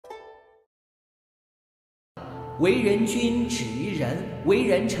为人君止于仁，为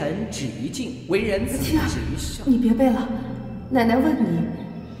人臣止于敬，为人子止于孝。你别背了，奶奶问你，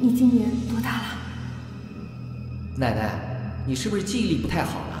你今年多大了？奶奶，你是不是记忆力不太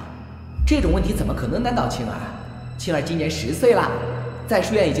好了？这种问题怎么可能难倒青儿？青儿今年10岁了，在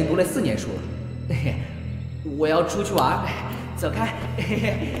书院已经读了4年书了。嘿嘿，我要出去玩，走开，嘿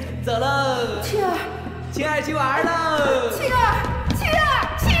嘿，走喽。青儿，青儿去玩喽。青儿，青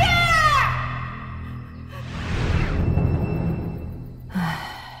儿，青儿。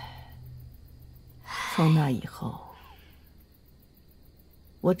从那以后，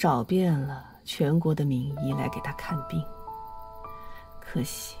我找遍了全国的名医来给他看病，可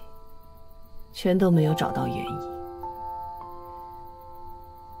惜全都没有找到原因。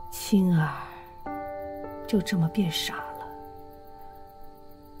青儿就这么变傻了。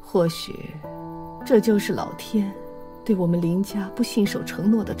或许这就是老天对我们林家不信守承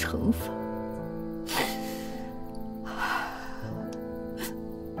诺的惩罚。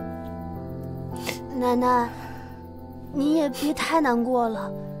奶奶，你也别太难过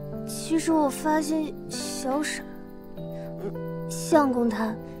了。其实我发现小沈，相公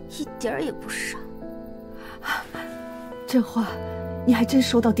他一点儿也不傻。这话你还真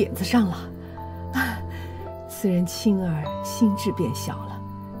说到点子上了。虽然青儿心智变小了，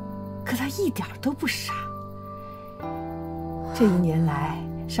可她一点都不傻。这1年来，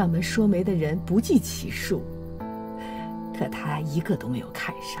上门说媒的人不计其数，可她一个都没有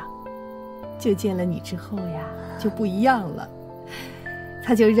看上。就见了你之后呀，就不一样了。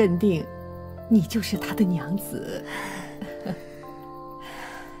他就认定你就是他的娘子。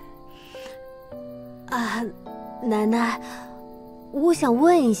啊，奶奶，我想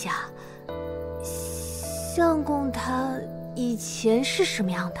问一下，相公他以前是什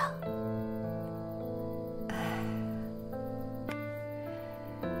么样的？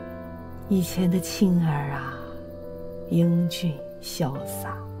以前的青儿啊，英俊潇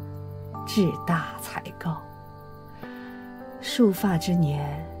洒，志大才高，束发之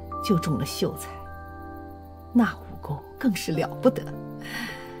年就中了秀才，那武功更是了不得。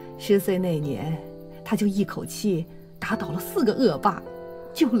10岁那年，他就一口气打倒了4个恶霸，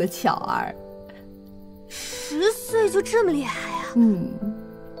救了巧儿。10岁就这么厉害啊？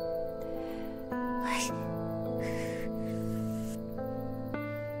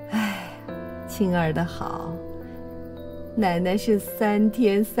青儿的好，奶奶是3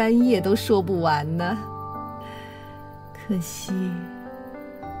天3夜都说不完呢。可惜，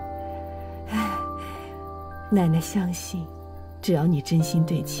奶奶相信，只要你真心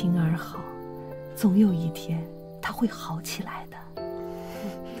对青儿好，总有一天她会好起来的。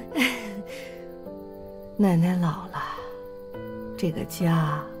奶奶老了，这个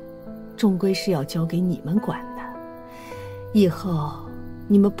家终归是要交给你们管的。以后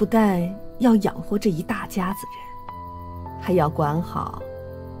你们不但要养活这一大家子人，还要管好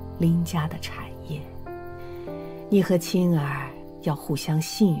林家的产业。你和青儿要互相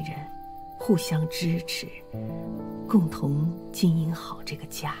信任，互相支持，共同经营好这个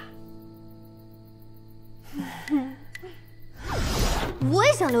家。我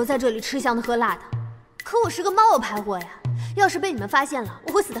也想留在这里吃香的喝辣的，可我是个冒牌货呀，要是被你们发现了，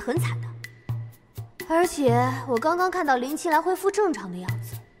我会死得很惨的。而且我刚刚看到林青来恢复正常的样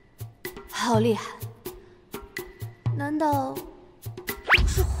子，好厉害！难道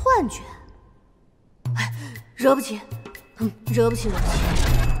是幻觉？哎，惹不起，惹不起，惹不起。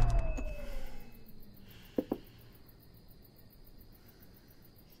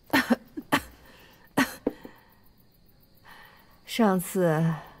上次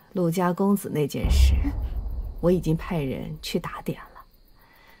陆家公子那件事，我已经派人去打点了。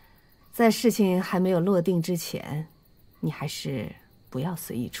在事情还没有落定之前，你还是不要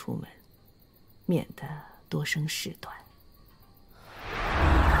随意出门，免得多生事端。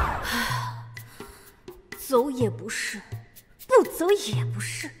走也不是，不走也不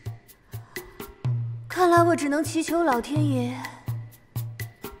是，看来我只能祈求老天爷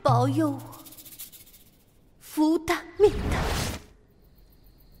保佑我福大命大。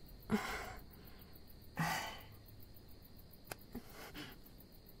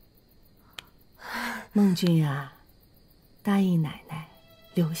孟君啊，答应奶奶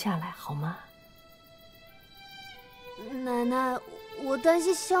留下来好吗？奶奶，我担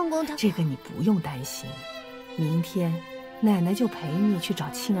心相公他……这个你不用担心，明天奶奶就陪你去找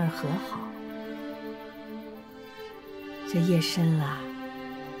青儿和好。这夜深了，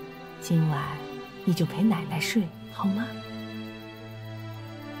今晚你就陪奶奶睡好吗？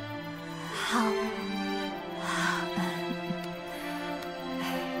好。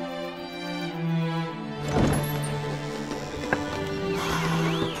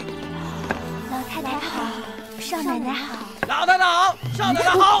老太太好，少奶奶好。老太太好，少奶奶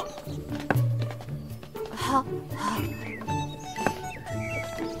好。好。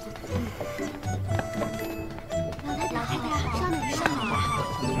老太太好，少奶奶好。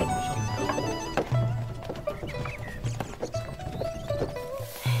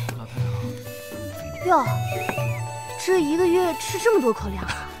老太太好。哟，这1个月吃这么多口粮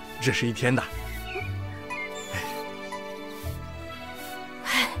啊？这是1天的。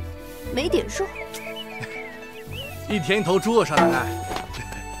唉，没点数。1天1头猪，少奶奶。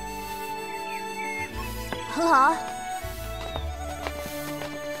很好啊。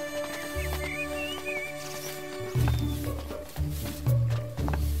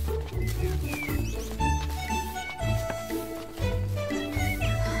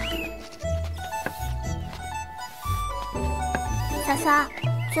嫂嫂，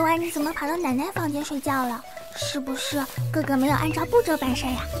昨晚你怎么跑到奶奶房间睡觉了？是不是哥哥没有按照步骤办事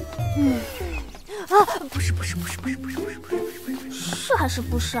呀？不是，是还是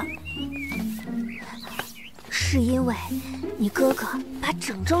不是？是因为你哥哥把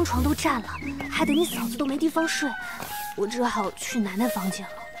整张床都占了，害得你嫂子都没地方睡，我只好去奶奶房间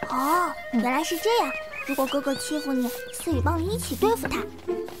了。哦，原来是这样。如果哥哥欺负你，思雨帮你一起对付他。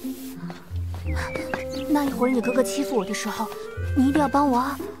那一会儿你哥哥欺负我的时候，你一定要帮我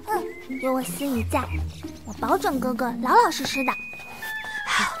啊。有我思雨在，我保准哥哥老老实实的。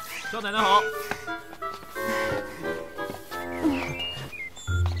好。少奶奶好。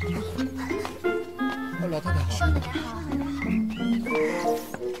老太太好。少奶奶好。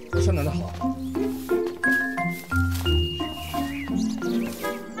少奶奶好。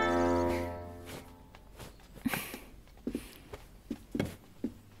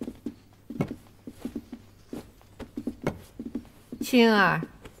青儿，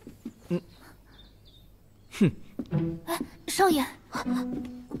少爷，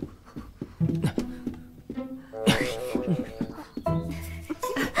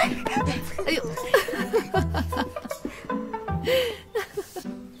哎呦，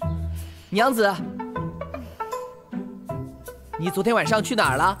娘子，你昨天晚上去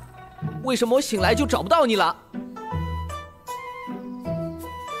哪儿了？为什么我醒来就找不到你了？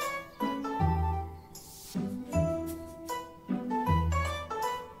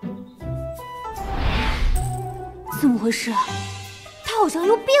怎么回事？他好像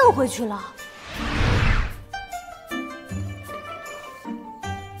又变回去了。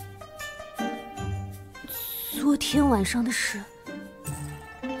昨天晚上的事，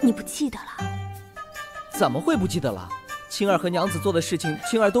你不记得了？怎么会不记得了？青儿和娘子做的事情，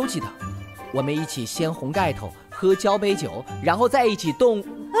青儿都记得。我们一起掀红盖头，喝交杯酒，然后在一起动。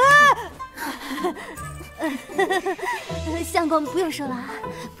相公不用说了，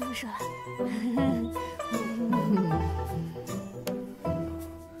不用说了。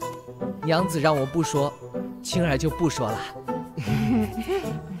娘子让我不说，青儿就不说了。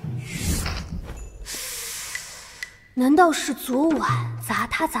难道是昨晚砸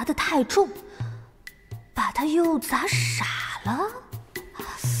他砸得太重，把他又砸傻了？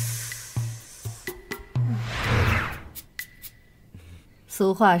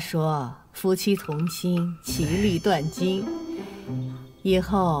俗话说，夫妻同心，其利断金。以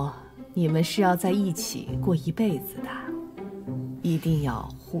后你们是要在一起过一辈子的，一定要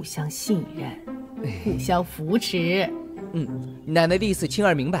互相信任，互相扶持。奶奶的意思青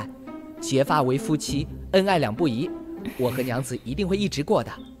儿明白，结发为夫妻，恩爱两不疑。我和娘子一定会一直过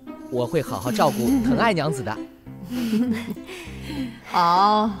的，我会好好照顾、疼爱娘子的。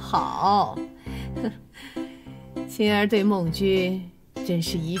好，好，青儿对孟君真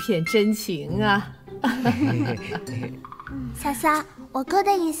是一片真情啊！嫂嫂，我哥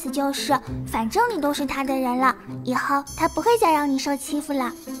的意思就是，反正你都是他的人了，以后他不会再让你受欺负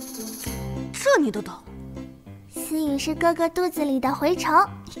了。这你都懂？思雨是哥哥肚子里的蛔虫。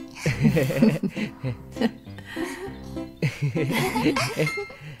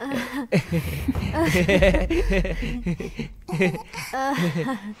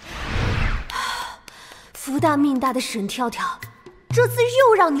福大命大的沈跳跳，这次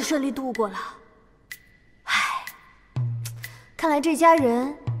又让你顺利度过了。唉，看来这家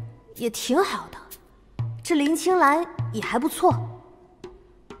人也挺好的，这林青兰也还不错，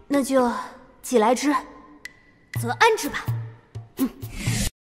那就既来之，则安之吧。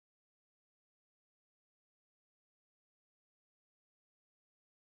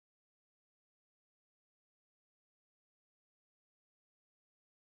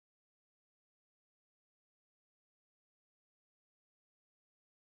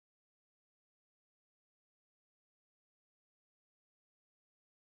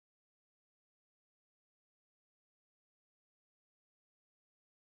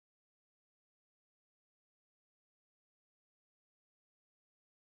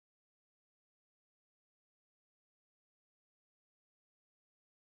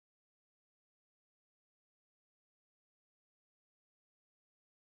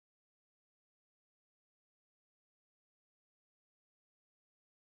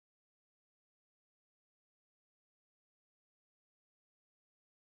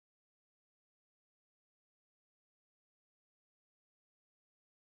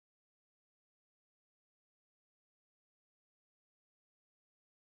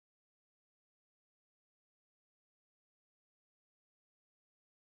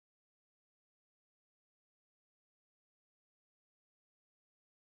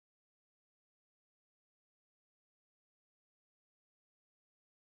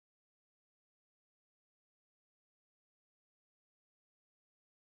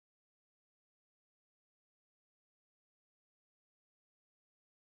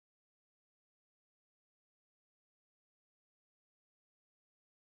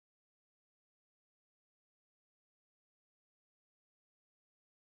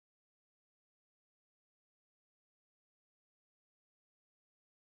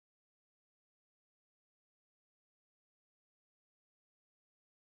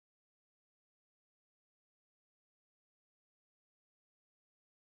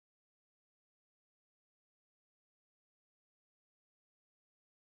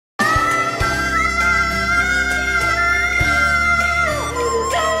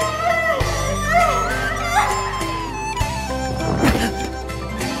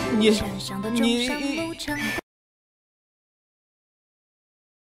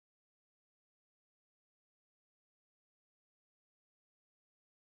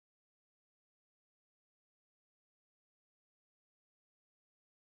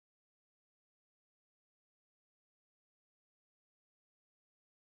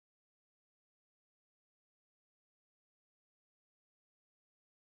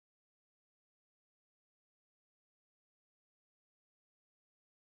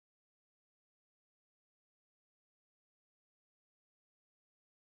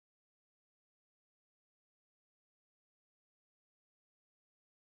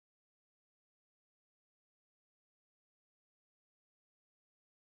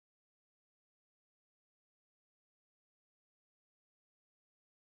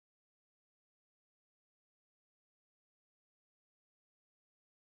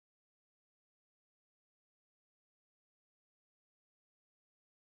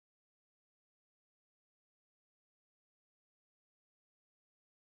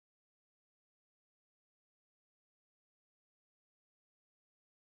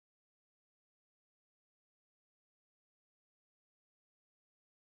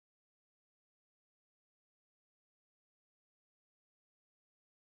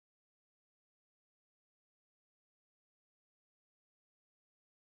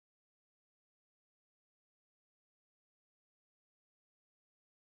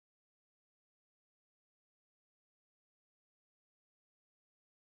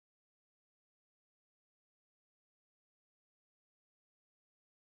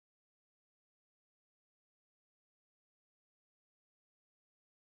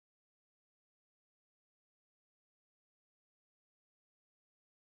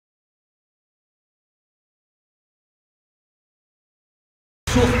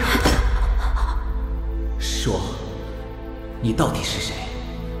说，你到底是谁？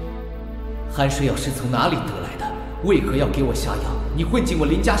汗水药是从哪里得来的？为何要给我下药？你混进我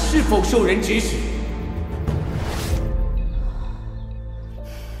林家是否受人指使？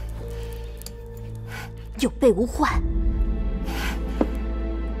有备无患。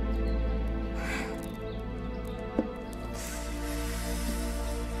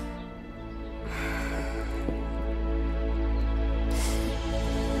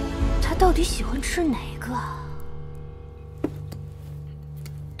他到底喜欢吃哪个？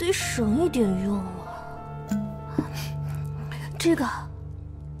得省一点用啊。这个，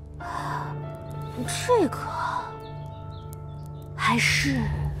还是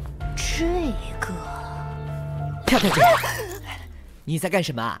这个？跳跳姐，你在干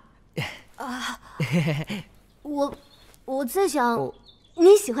什么啊？我在想，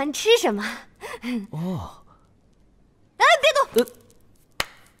你喜欢吃什么？哦。哎，别动！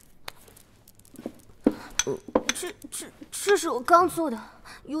这是我刚做的，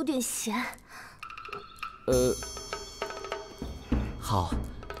有点咸。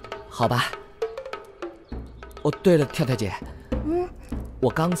好吧。哦，对了，跳跳姐，我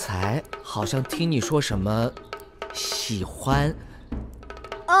刚才好像听你说什么喜欢。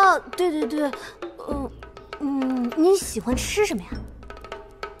哦，对，你喜欢吃什么呀？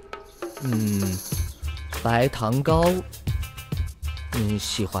白糖糕，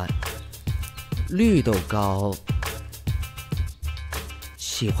喜欢。绿豆糕，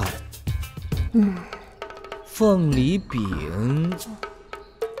喜欢。凤梨饼，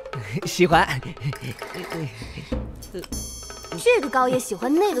喜欢。这个糕也喜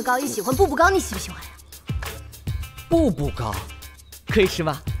欢，那个糕也喜欢，步步糕你喜不喜欢呀？步步糕，可以吃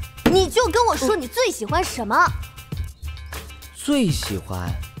吗？你就跟我说你最喜欢什么？最喜欢。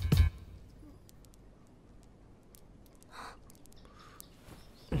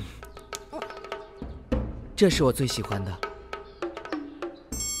这是我最喜欢的。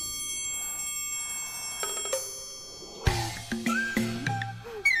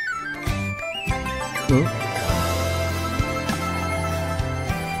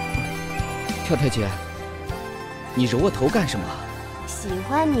跳跳姐，你揉我头干什么？喜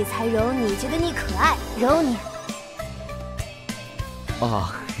欢你才揉你，觉得你可爱，揉你。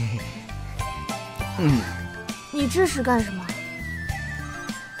哦，你这是干什么？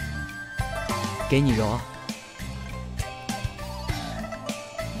给你揉。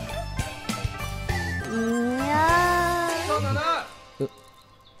你呀，少奶奶，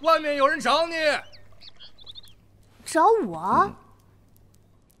外面有人找你。找我？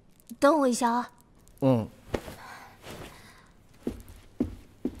等我一下啊。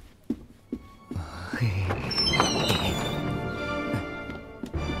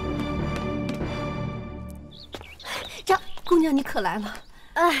姑娘，你可来了。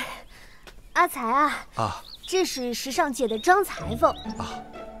哎，阿才啊，这是时尚界的张裁缝。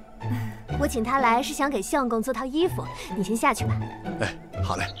我请他来是想给相公做套衣服，你先下去吧。哎，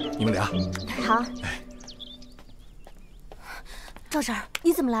好嘞，你们俩。好。赵婶儿，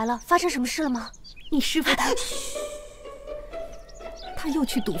你怎么来了？发生什么事了吗？你师傅他又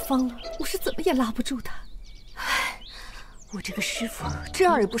去赌坊了，我是怎么也拉不住他。唉，我这个师傅真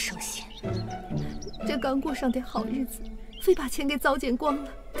让人不省心。这刚过上点好日子，非把钱给糟践光了。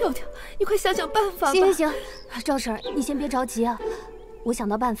调调，你快想想办法吧。行，赵婶儿，你先别着急啊，我想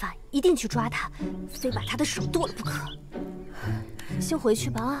到办法，一定去抓他，非把他的手剁了不可。先回去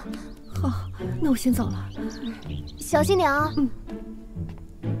吧啊。好，那我先走了。小心点啊。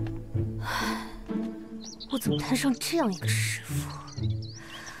我怎么摊上这样一个师傅？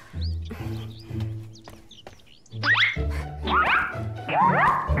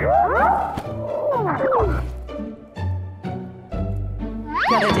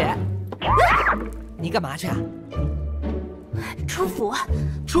漂亮姐，你干嘛去啊？出府。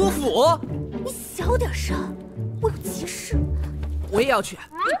出府？你小点声，我有急事。我也要去。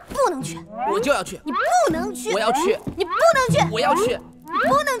你不能去。我就要去。你不能去。我要去。你不能去。我要去。你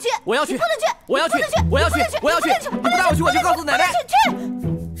不能去。我要去。你不能去。我要去。我要去。我要去。你不带我去，我就告诉奶奶。去。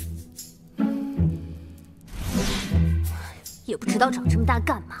也不知道长这么大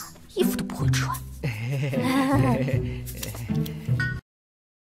干嘛，衣服都不会穿。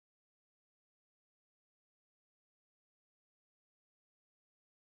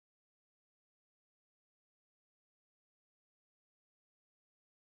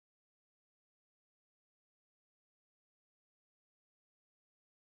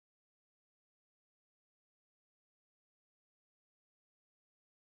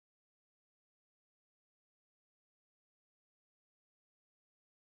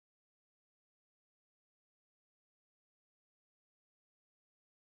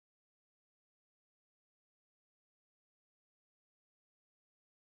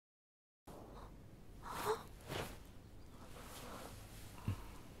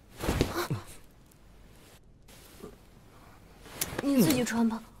你自己穿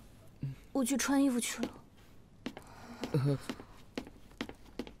吧，我去穿衣服去了。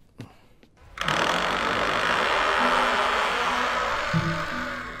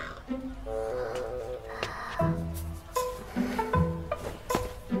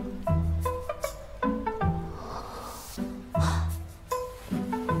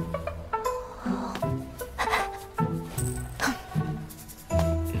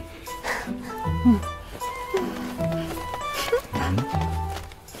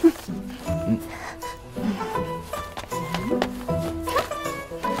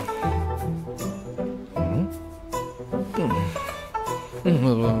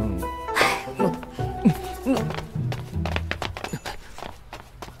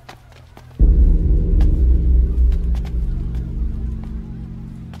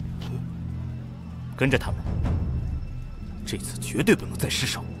跟着他们，这次绝对不能再失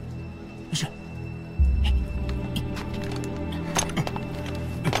手。是。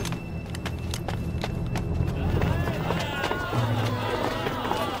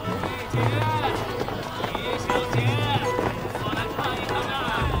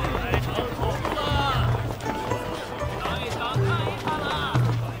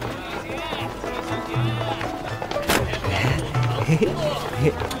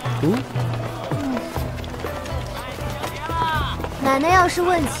奶奶要是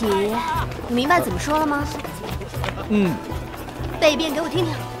问起，你明白怎么说了吗？背一遍给我听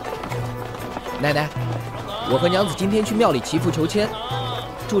听。奶奶，我和娘子今天去庙里祈福求签，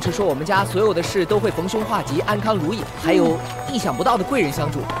住持说我们家所有的事都会逢凶化吉、安康如意，还有意想不到的贵人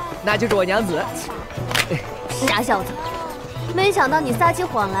相助，那就是我娘子。傻小子，没想到你撒起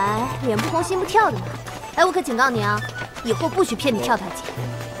谎来脸不红心不跳的呢。哎，我可警告你啊，以后不许骗你跳跳姐，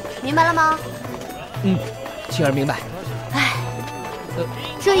明白了吗？青儿明白。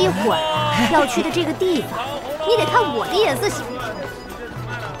这一会儿要去的这个地方，你得看我的眼色行。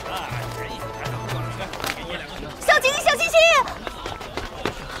小晴，小晴，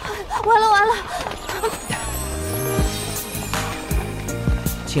完了！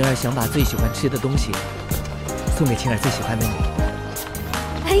青儿想把最喜欢吃的东西送给青儿最喜欢的你。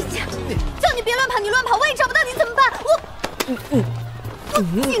哎呀，叫你别乱跑，你乱跑我也找不到你怎么办？我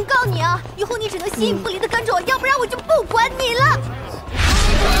警告你啊，以后你只能形影不离的跟着我，要不然我就不管你了。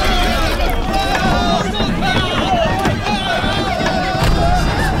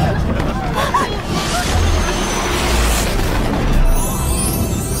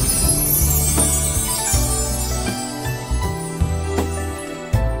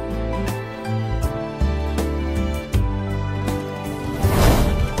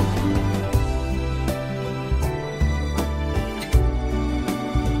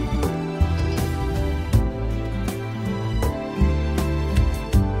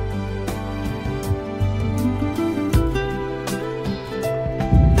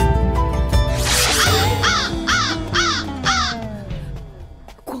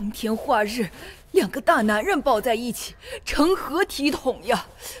天化日，两个大男人抱在一起，成何体统呀！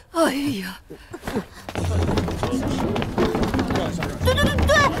哎呀！对，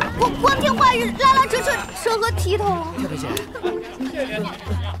光天化日，拉拉扯扯，成何体统？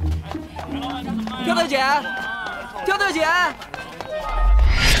跳跳姐，跳跳姐。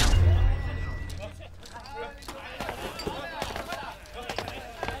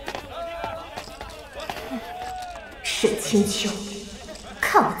沈千秋，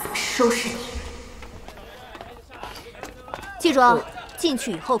看我怎么收拾你！记住，进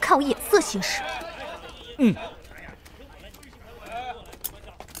去以后看我眼色行事。嗯。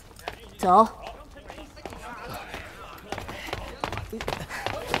走。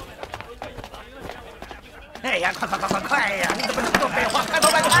哎呀，快呀！你怎么这么多废话？快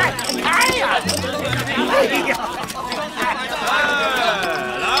开呀！哎呀！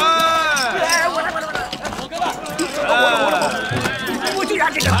我就压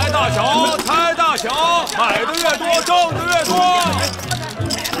这个。猜大小，买的越多，挣的越多。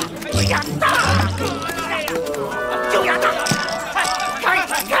我压大，就压大。开！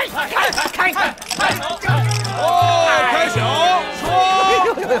哦，开小，说。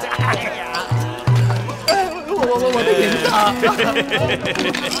我的银子！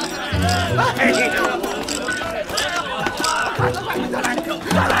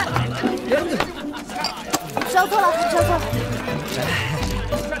交错了。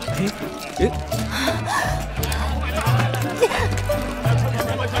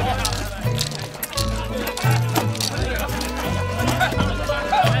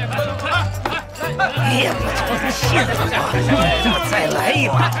哎呀，我信了，我再来一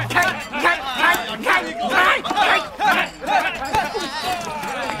把！开！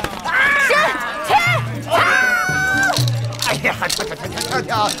哎呀，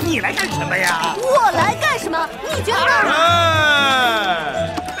跳，你来干什么呀？我来干什么？你觉得呢？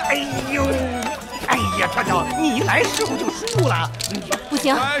哎呀，跳，你一来师傅就输了。不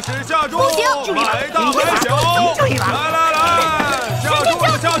行，开始下注，不行，买大买小，就一把，来，下注，就一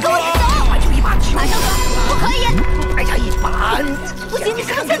把，马上走，不可以。哎呀，一把，不行，你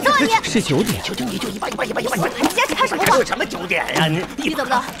上线做你。是9点，就一把，还瞎插什么话？说什么9点呀？你走不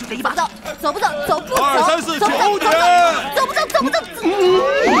走？就这一把，走不走？走不走？2、3、4、9点。走不走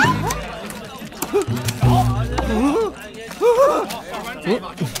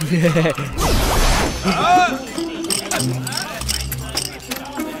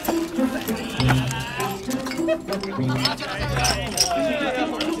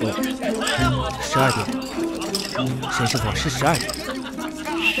？12点，沈师傅是12点。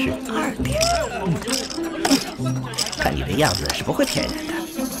12点。看你的样子是不会骗人的。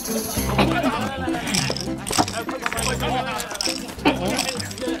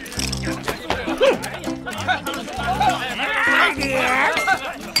2点。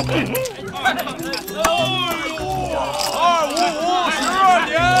255，12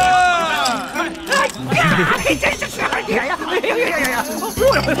点。哎，真是12点呀！哎呀！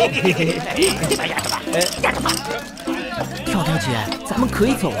压着吧！跳跳姐，咱们可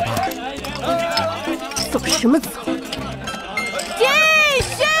以走了吧？走什么走？姐。